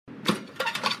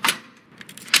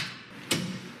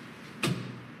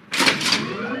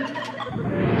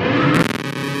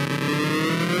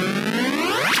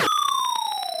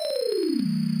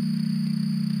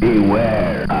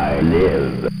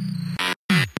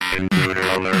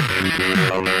Welcome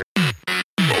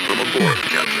aboard,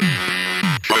 Captain.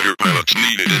 Fighter pilots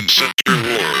needed in Sector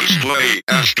Wars. Play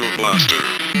Astro Blaster.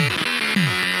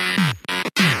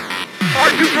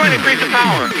 R2's going to increase the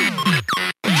power.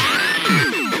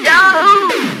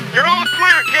 Yahoo! You're all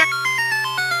clear, kid.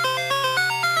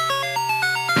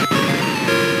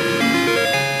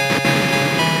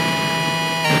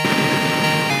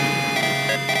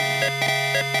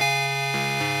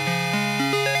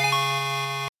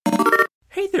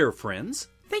 Hey there, friends!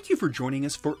 Thank you for joining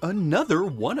us for another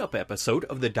one-up episode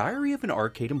of the Diary of an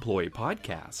Arcade Employee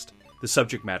podcast. The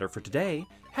subject matter for today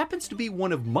happens to be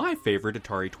one of my favorite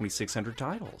Atari 2600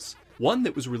 titles, one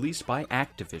that was released by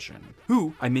Activision,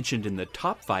 who I mentioned in the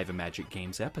Top 5 of Magic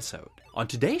Games episode. On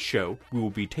today's show, we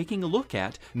will be taking a look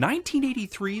at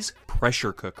 1983's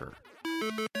Pressure Cooker.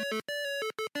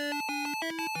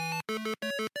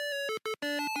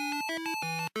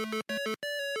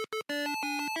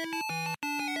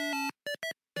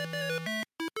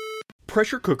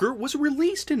 Pressure Cooker was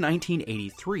released in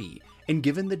 1983 and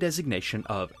given the designation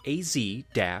of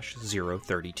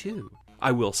AZ-032.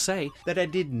 I will say that I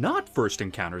did not first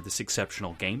encounter this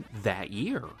exceptional game that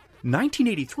year.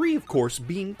 1983, of course,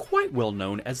 being quite well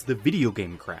known as the video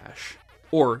game crash.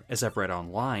 Or, as I've read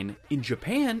online, in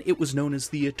Japan it was known as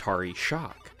the Atari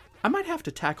Shock. I might have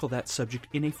to tackle that subject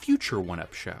in a future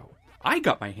one-up show. I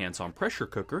got my hands on Pressure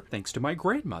Cooker thanks to my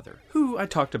grandmother, who I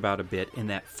talked about a bit in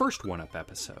that first one-up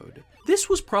episode. This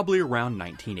was probably around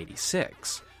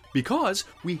 1986, because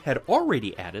we had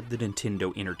already added the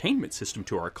Nintendo Entertainment System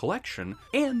to our collection,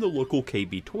 and the local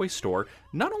KB toy store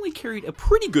not only carried a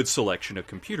pretty good selection of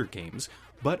computer games,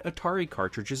 but Atari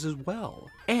cartridges as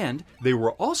well. And they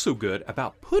were also good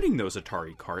about putting those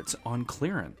Atari carts on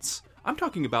clearance. I'm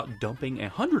talking about dumping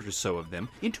 100 or so of them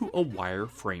into a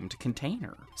wire-framed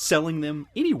container, selling them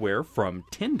anywhere from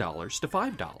 $10 to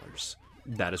 $5.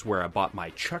 That is where I bought my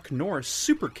Chuck Norris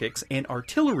Super Kicks and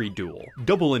Artillery Duel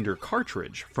double-ender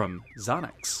cartridge from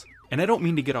Xanax. And I don't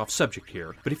mean to get off subject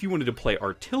here, but if you wanted to play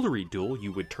Artillery Duel,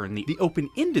 you would turn the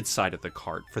open-ended side of the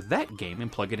cart for that game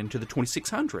and plug it into the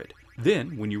 2600.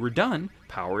 Then, when you were done,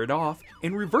 power it off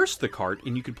and reverse the cart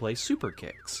and you could play Super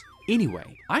Kicks.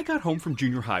 Anyway, I got home from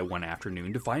junior high one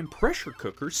afternoon to find Pressure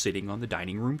Cooker sitting on the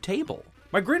dining room table.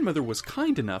 My grandmother was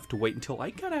kind enough to wait until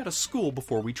I got out of school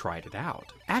before we tried it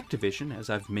out. Activision, as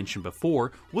I've mentioned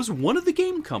before, was one of the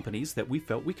game companies that we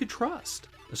felt we could trust,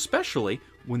 especially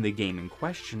when the game in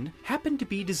question happened to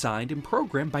be designed and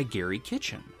programmed by Gary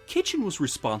Kitchen. Kitchen was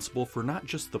responsible for not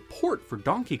just the port for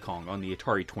Donkey Kong on the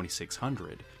Atari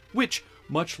 2600, which,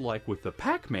 much like with the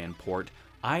Pac-Man port,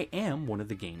 I am one of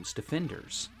the game's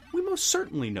defenders. We most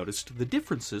certainly noticed the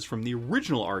differences from the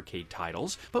original arcade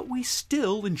titles, but we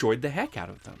still enjoyed the heck out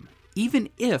of them. Even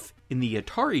if, in the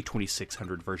Atari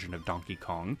 2600 version of Donkey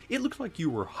Kong, it looked like you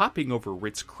were hopping over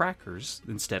Ritz crackers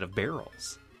instead of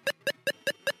barrels.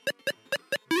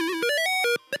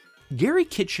 Gary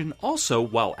Kitchen also,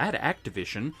 while at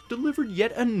Activision, delivered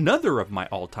yet another of my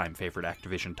all-time favorite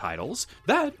Activision titles.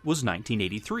 That was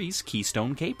 1983's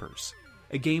Keystone Kapers,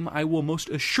 a game I will most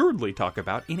assuredly talk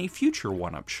about in a future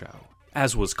one-up show.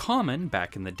 As was common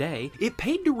back in the day, it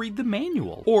paid to read the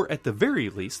manual, or at the very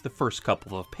least the first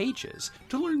couple of pages,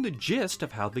 to learn the gist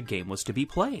of how the game was to be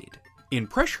played. In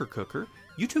Pressure Cooker,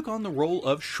 you took on the role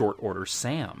of Short Order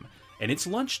Sam, and it's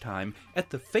lunchtime at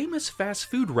the famous fast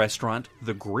food restaurant,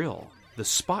 The Grill, the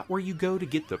spot where you go to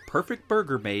get the perfect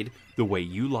burger made the way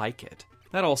you like it.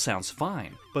 That all sounds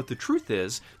fine, but the truth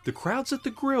is, the crowds at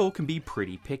The Grill can be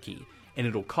pretty picky, and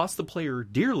it'll cost the player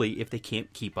dearly if they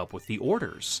can't keep up with the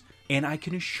orders. And I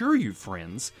can assure you,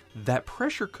 friends, that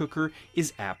Pressure Cooker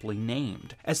is aptly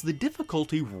named, as the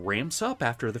difficulty ramps up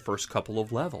after the first couple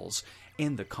of levels,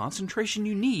 and the concentration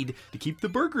you need to keep the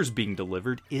burgers being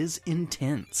delivered is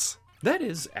intense. That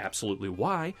is absolutely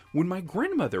why, when my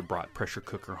grandmother brought Pressure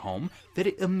Cooker home, that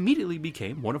it immediately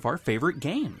became one of our favorite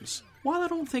games. While I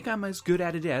don't think I'm as good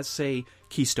at it as, say,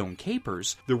 Keystone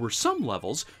Kapers, there were some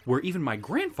levels where even my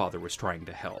grandfather was trying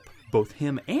to help. Both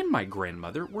him and my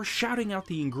grandmother were shouting out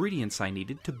the ingredients I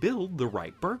needed to build the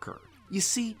right burger. You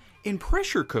see, in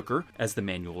Pressure Cooker, as the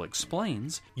manual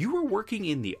explains, you are working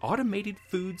in the Automated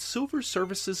Food Silver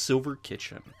Services Silver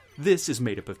Kitchen. This is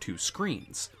made up of two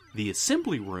screens, the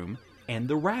assembly room and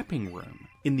the wrapping room.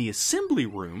 In the assembly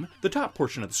room, the top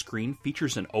portion of the screen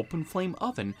features an open flame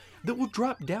oven that will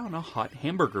drop down a hot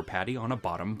hamburger patty on a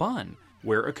bottom bun,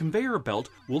 where a conveyor belt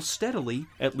will steadily,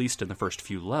 at least in the first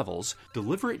few levels,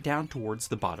 deliver it down towards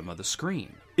the bottom of the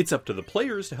screen. It's up to the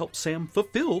players to help Sam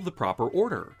fulfill the proper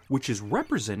order, which is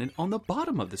represented on the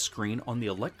bottom of the screen on the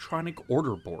electronic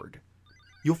order board.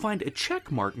 you'll find a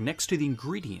check mark next to the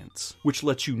ingredients, which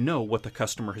lets you know what the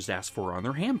customer has asked for on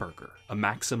their hamburger. A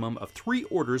maximum of 3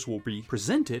 orders will be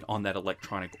presented on that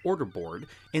electronic order board,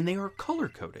 and they are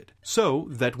color-coded, so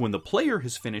that when the player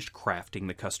has finished crafting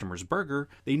the customer's burger,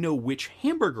 they know which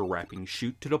hamburger wrapping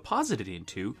chute to deposit it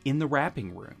into in the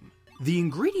wrapping room. The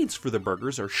ingredients for the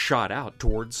burgers are shot out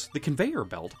towards the conveyor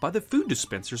belt by the food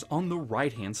dispensers on the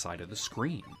right-hand side of the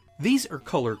screen. These are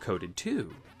color-coded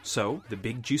too. So, the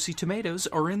big juicy tomatoes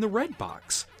are in the red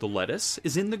box, the lettuce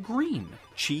is in the green,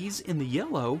 cheese in the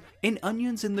yellow, and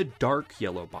onions in the dark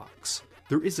yellow box.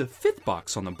 There is a 5th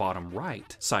box on the bottom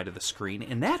right side of the screen,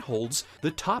 and that holds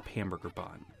the top hamburger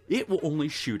bun. It will only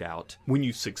shoot out when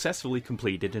you successfully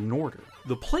completed an order.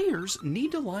 The players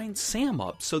need to line Sam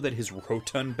up so that his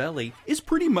rotund belly is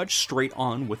pretty much straight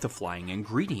on with the flying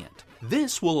ingredient.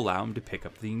 This will allow him to pick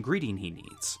up the ingredient he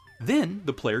needs. Then,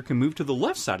 the player can move to the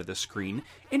left side of the screen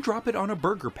and drop it on a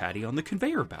burger patty on the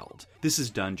conveyor belt. This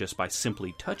is done just by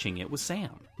simply touching it with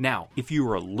Sam. Now, if you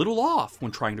are a little off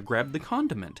when trying to grab the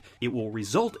condiment, it will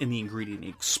result in the ingredient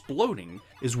exploding,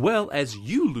 as well as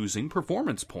you losing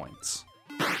performance points.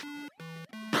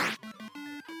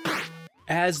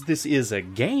 As this is a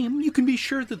game, you can be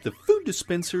sure that the food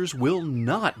dispensers will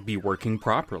not be working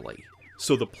properly.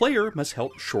 So the player must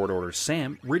help Short Order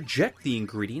Sam reject the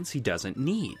ingredients he doesn't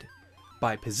need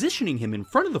by positioning him in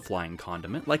front of the flying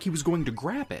condiment like he was going to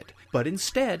grab it, but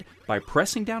instead, by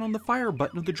pressing down on the fire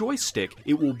button of the joystick,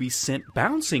 it will be sent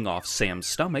bouncing off Sam's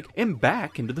stomach and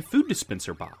back into the food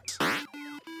dispenser box.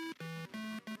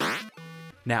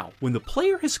 Now, when the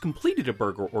player has completed a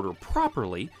burger order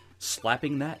properly,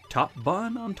 slapping that top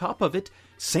bun on top of it,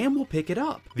 Sam will pick it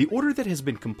up. The order that has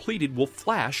been completed will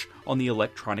flash on the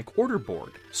electronic order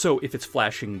board. So if it's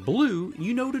flashing blue,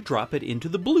 you know to drop it into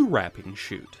the blue wrapping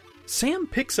chute. Sam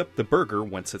picks up the burger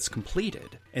once it's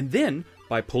completed, and then,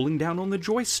 by pulling down on the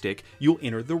joystick, you'll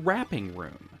enter the wrapping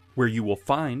room, where you will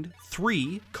find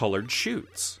 3 colored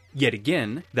chutes. Yet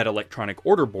again, that electronic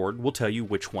order board will tell you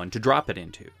which one to drop it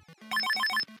into.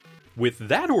 With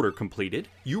that order completed,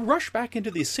 you rush back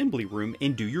into the assembly room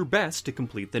and do your best to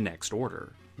complete the next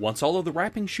order. Once all of the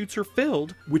wrapping chutes are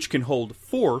filled, which can hold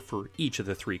 4 for each of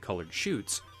the 3 colored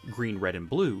chutes, green, red, and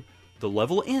blue, the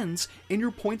level ends and your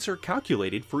points are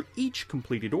calculated for each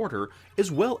completed order,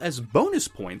 as well as bonus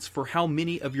points for how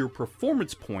many of your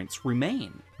performance points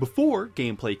remain, before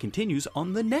gameplay continues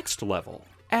on the next level,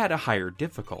 at a higher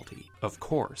difficulty, of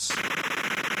course.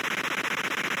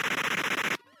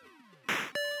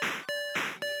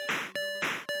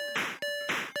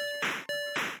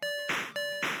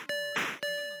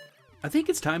 I think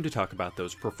it's time to talk about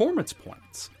those performance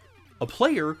points. A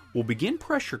player will begin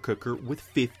Pressure Cooker with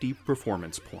 50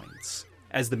 performance points.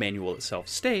 As the manual itself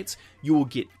states, you will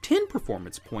get 10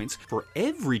 performance points for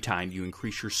every time you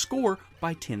increase your score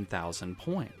by 10,000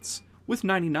 points, with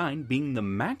 99 being the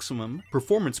maximum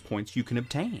performance points you can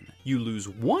obtain. You lose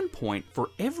 1 point for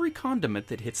every condiment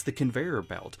that hits the conveyor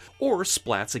belt or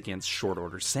splats against Short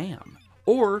Order Sam,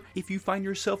 or if you find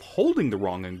yourself holding the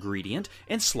wrong ingredient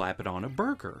and slap it on a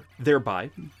burger, thereby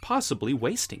possibly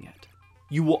wasting it.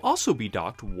 You will also be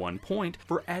docked 1 point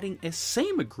for adding a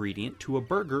same ingredient to a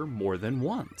burger more than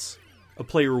once. A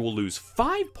player will lose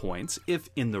 5 points if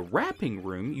in the wrapping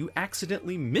room you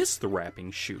accidentally miss the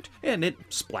wrapping chute and it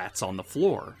splats on the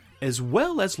floor, as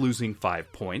well as losing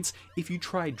 5 points if you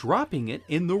try dropping it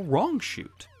in the wrong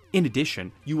chute. In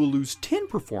addition, you will lose 10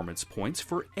 performance points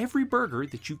for every burger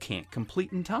that you can't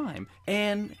complete in time,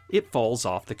 and it falls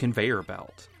off the conveyor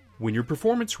belt. When your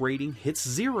performance rating hits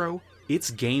 0, it's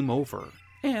game over,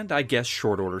 and I guess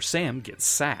Short Order Sam gets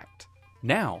sacked.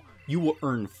 Now, you will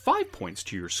earn 5 points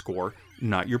to your score,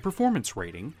 not your performance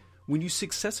rating, when you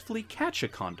successfully catch a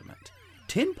condiment.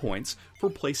 10 points for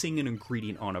placing an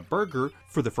ingredient on a burger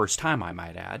for the first time, I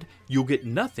might add. You'll get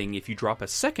nothing if you drop a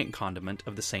second condiment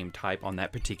of the same type on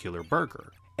that particular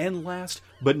burger. And last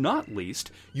but not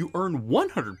least, you earn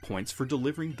 100 points for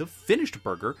delivering the finished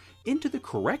burger into the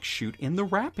correct chute in the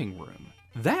wrapping room.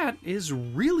 That is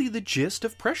really the gist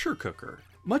of Pressure Cooker.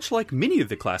 Much like many of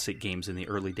the classic games in the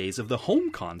early days of the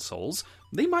home consoles,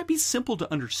 they might be simple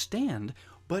to understand,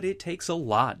 but it takes a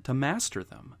lot to master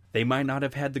them. They might not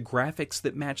have had the graphics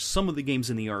that match some of the games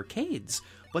in the arcades,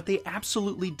 but they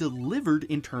absolutely delivered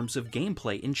in terms of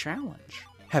gameplay and challenge.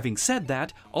 Having said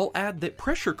that, I'll add that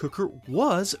Pressure Cooker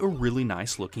was a really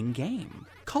nice looking game.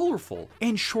 Colorful,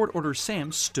 and Short Order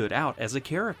Sam stood out as a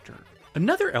character.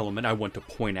 Another element I want to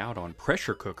point out on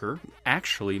Pressure Cooker,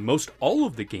 actually most all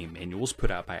of the game manuals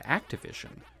put out by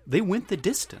Activision, they went the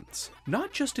distance,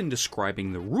 not just in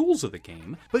describing the rules of the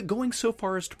game, but going so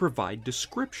far as to provide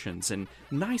descriptions and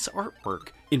nice artwork.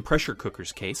 In Pressure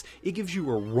Cooker's case, it gives you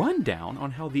a rundown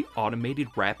on how the automated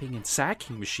wrapping and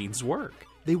sacking machines work.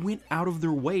 They went out of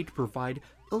their way to provide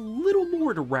a little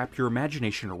more to wrap your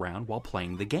imagination around while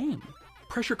playing the game.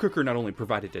 Pressure Cooker not only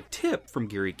provided a tip from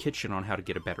Gary Kitchen on how to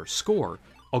get a better score,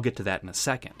 I'll get to that in a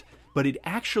second, but it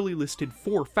actually listed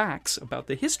 4 facts about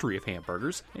the history of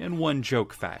hamburgers and 1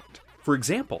 joke fact. For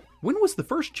example, when was the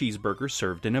first cheeseburger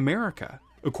served in America?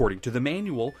 According to the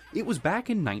manual, it was back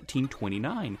in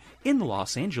 1929 in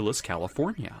Los Angeles,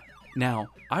 California. Now,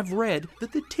 I've read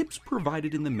that the tips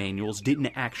provided in the manuals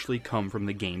didn't actually come from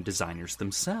the game designers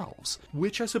themselves,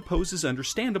 which I suppose is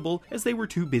understandable as they were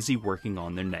too busy working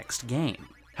on their next game.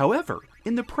 However,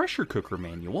 in the Pressure Cooker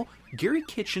manual, Gary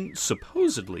Kitchen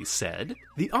supposedly said,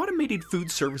 "The automated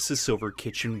food services silver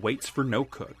kitchen waits for no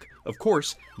cook. Of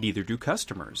course, neither do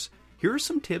customers. Here are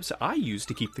some tips I use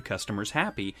to keep the customers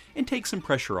happy and take some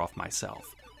pressure off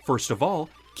myself. First of all,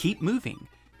 keep moving.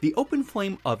 The open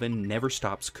flame oven never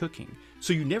stops cooking,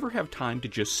 so you never have time to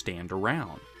just stand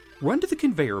around. Run to the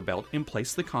conveyor belt and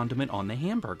place the condiment on the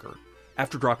hamburger.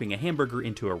 After dropping a hamburger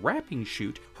into a wrapping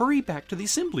chute, hurry back to the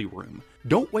assembly room.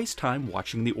 Don't waste time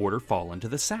watching the order fall into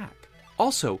the sack.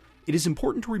 Also, it is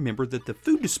important to remember that the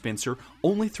food dispenser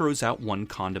only throws out 1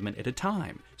 condiment at a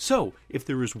time. So, if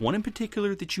there is one in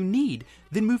particular that you need,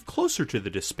 then move closer to the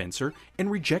dispenser and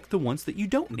reject the ones that you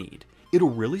don't need. It'll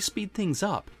really speed things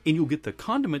up, and you'll get the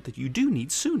condiment that you do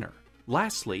need sooner.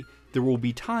 Lastly, there will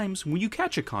be times when you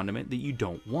catch a condiment that you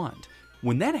don't want.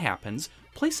 When that happens,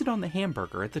 place it on the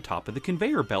hamburger at the top of the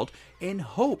conveyor belt and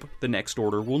hope the next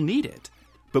order will need it.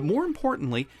 But more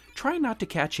importantly, try not to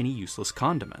catch any useless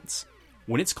condiments.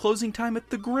 When it's closing time at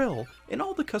the grill and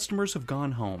all the customers have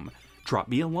gone home, drop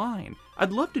me a line.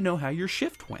 I'd love to know how your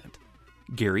shift went."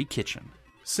 Gary Kitchen.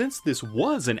 Since this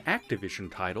was an Activision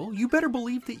title, you better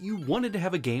believe that you wanted to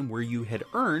have a game where you had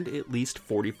earned at least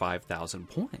 45,000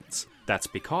 points. That's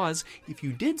because if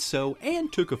you did so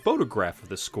and took a photograph of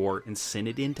the score and sent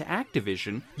it in to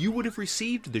Activision, you would have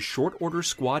received the Short Order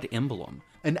Squad emblem,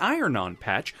 an iron-on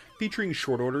patch featuring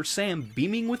Short Order Sam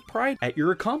beaming with pride at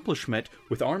your accomplishment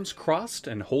with arms crossed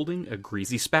and holding a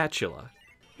greasy spatula.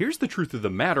 Here's the truth of the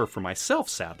matter for myself,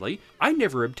 sadly. I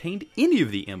never obtained any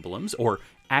of the emblems, or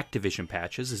Activision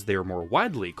patches as they are more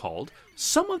widely called.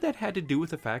 Some of that had to do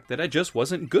with the fact that I just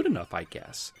wasn't good enough, I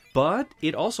guess. But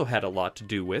it also had a lot to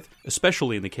do with,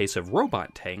 especially in the case of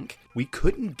Robot Tank, we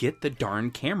couldn't get the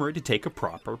darn camera to take a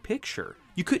proper picture.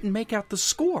 You couldn't make out the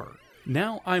score.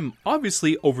 Now, I'm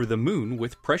obviously over the moon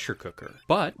with Pressure Cooker,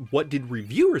 but what did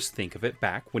reviewers think of it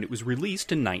back when it was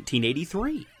released in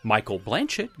 1983? Michael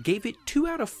Blanchett gave it 2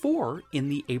 out of 4 in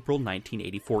the April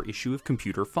 1984 issue of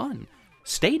Computer Fun,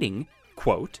 stating,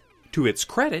 quote, "To its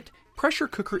credit, Pressure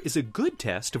Cooker is a good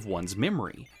test of one's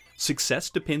memory. Success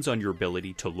depends on your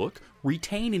ability to look,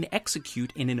 retain, and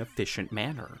execute in an efficient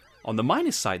manner. On the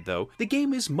minus side, though, the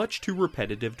game is much too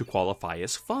repetitive to qualify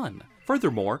as fun.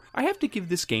 Furthermore, I have to give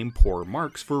this game poor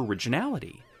marks for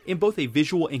originality. In both a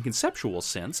visual and conceptual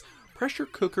sense, Pressure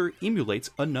Cooker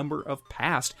emulates a number of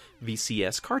past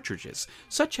VCS cartridges,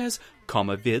 such as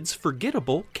Comavid's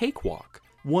forgettable Cakewalk.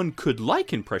 One could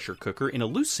liken Pressure Cooker in a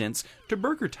loose sense to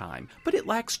Burger Time, but it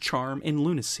lacks charm and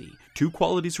lunacy, 2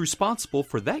 qualities responsible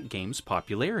for that game's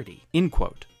popularity." End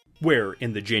quote. Where,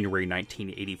 in the January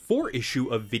 1984 issue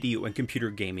of Video and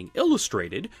Computer Gaming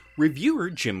Illustrated,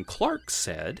 reviewer Jim Clark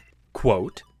said,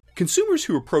 quote, "Consumers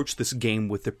who approach this game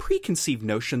with the preconceived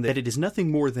notion that it is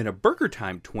nothing more than a Burger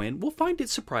Time twin will find it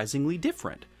surprisingly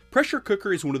different. Pressure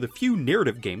Cooker is one of the few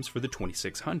narrative games for the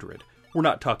 2600. We're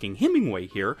not talking Hemingway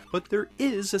here, but there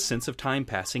is a sense of time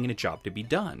passing and a job to be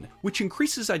done, which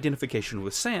increases identification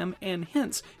with Sam and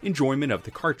hence enjoyment of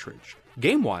the cartridge.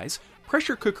 Game-wise,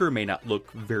 Pressure Cooker may not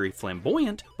look very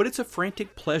flamboyant, but it's a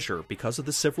frantic pleasure because of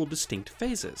the several distinct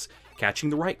phases. Catching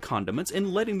the right condiments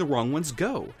and letting the wrong ones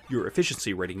go. Your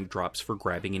efficiency rating drops for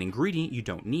grabbing an ingredient you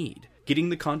don't need. Getting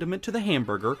the condiment to the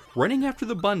hamburger, running after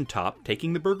the bun top,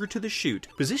 taking the burger to the chute,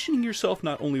 positioning yourself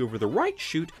not only over the right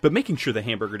chute, but making sure the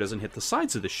hamburger doesn't hit the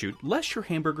sides of the chute, lest your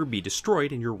hamburger be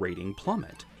destroyed and your rating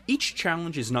plummet. Each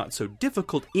challenge is not so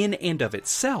difficult in and of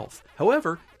itself.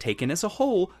 However, taken as a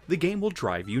whole, the game will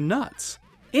drive you nuts."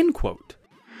 End quote.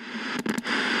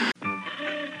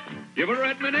 You've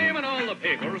read my name in all the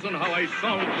papers and how I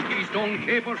solved the Keystone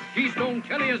Caper. Keystone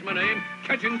Kelly is my name.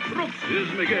 Catching crooks is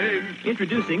my game.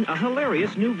 Introducing a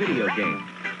hilarious new video game.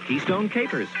 Keystone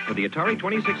Capers for the Atari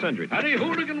 2600. Harry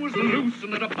Hooligan was loose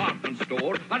in a department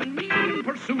store and me in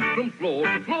pursuit from floor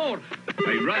to floor.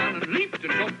 I ran and leaped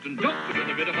and jumped and ducked with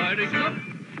a bit of Irish luck.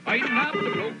 I nabbed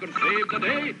the bloke and saved the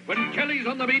day. When Kelly's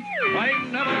on the beat, I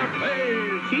never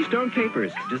fail. Keystone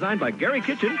Capers, designed by Gary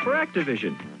Kitchen for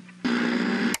Activision.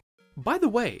 By the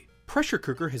way, Pressure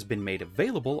Cooker has been made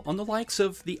available on the likes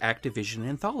of the Activision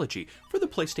Anthology for the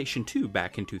PlayStation 2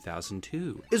 back in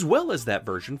 2002, as well as that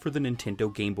version for the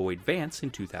Nintendo Game Boy Advance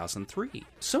in 2003.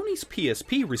 Sony's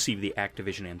PSP received the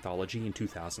Activision Anthology in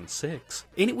 2006,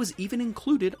 and it was even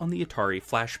included on the Atari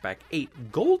Flashback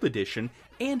 8 Gold Edition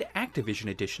and Activision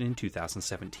Edition in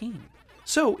 2017.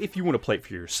 So, if you want to play it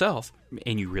for yourself,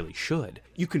 and you really should,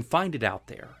 you can find it out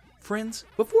there. Friends,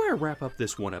 before I wrap up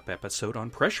this one-up episode on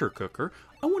Pressure Cooker,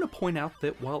 I want to point out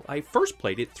that while I first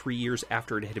played it 3 years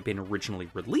after it had been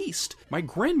originally released, my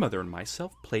grandmother and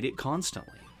myself played it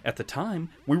constantly. At the time,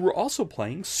 we were also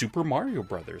playing Super Mario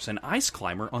Bros. And Ice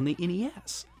Climber on the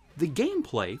NES. The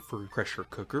gameplay for Pressure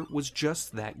Cooker was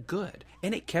just that good,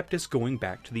 and it kept us going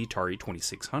back to the Atari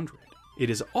 2600. It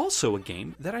is also a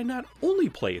game that I not only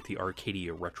play at the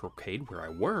Arcadia Retrocade where I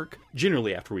work,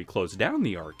 generally after we close down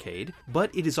the arcade,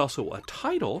 but it is also a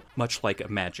title, much like a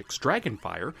Magic's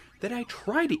Dragonfire, that I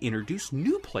try to introduce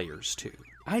new players to.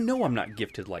 I know I'm not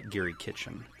gifted like Gary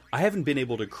Kitchen. I haven't been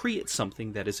able to create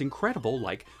something that is incredible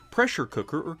like Pressure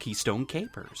Cooker or Keystone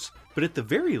Capers, but at the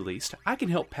very least, I can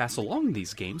help pass along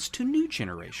these games to new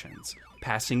generations.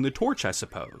 Passing the torch, I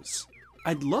suppose.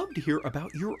 I'd love to hear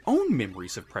about your own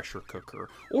memories of Pressure Cooker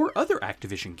or other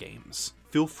Activision games.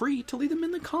 Feel free to leave them in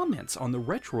the comments on the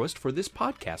Retroist for this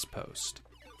podcast post.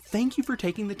 Thank you for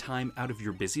taking the time out of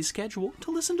your busy schedule to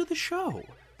listen to the show.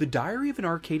 The Diary of an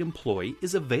Arcade Employee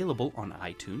is available on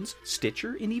iTunes,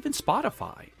 Stitcher, and even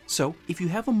Spotify. So, if you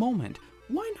have a moment,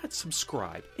 why not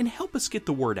subscribe and help us get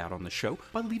the word out on the show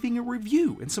by leaving a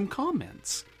review and some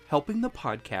comments? Helping the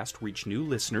podcast reach new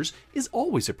listeners is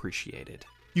always appreciated.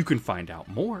 You can find out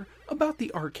more about the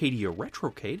Arcadia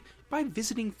Retrocade by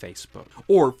visiting Facebook,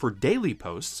 or for daily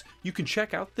posts, you can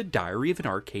check out the Diary of an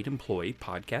Arcade Employee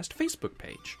podcast Facebook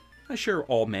page. I share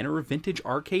all manner of vintage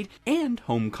arcade and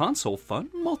home console fun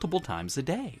multiple times a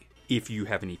day. If you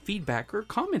have any feedback or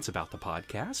comments about the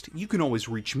podcast, you can always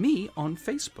reach me on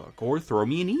Facebook or throw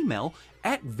me an email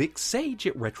at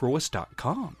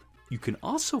vicsage@retroist.com. You can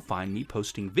also find me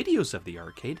posting videos of the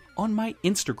arcade on my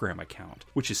Instagram account,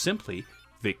 which is simply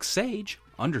VicSage_.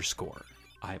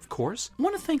 I, of course,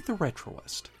 want to thank the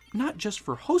Retroist, not just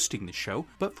for hosting the show,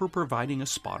 but for providing a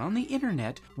spot on the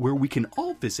internet where we can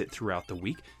all visit throughout the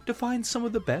week to find some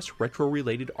of the best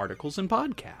retro-related articles and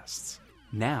podcasts.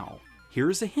 Now,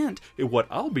 here's a hint at what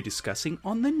I'll be discussing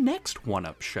on the next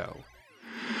One-Up show.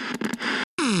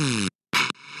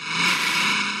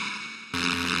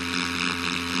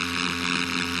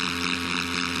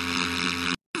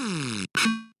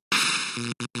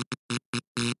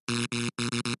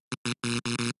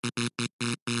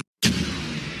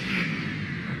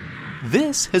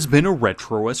 This has been a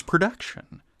Retroist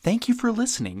production. Thank you for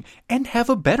listening, and have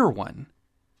a better one.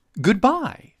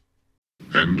 Goodbye.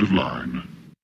 End of line.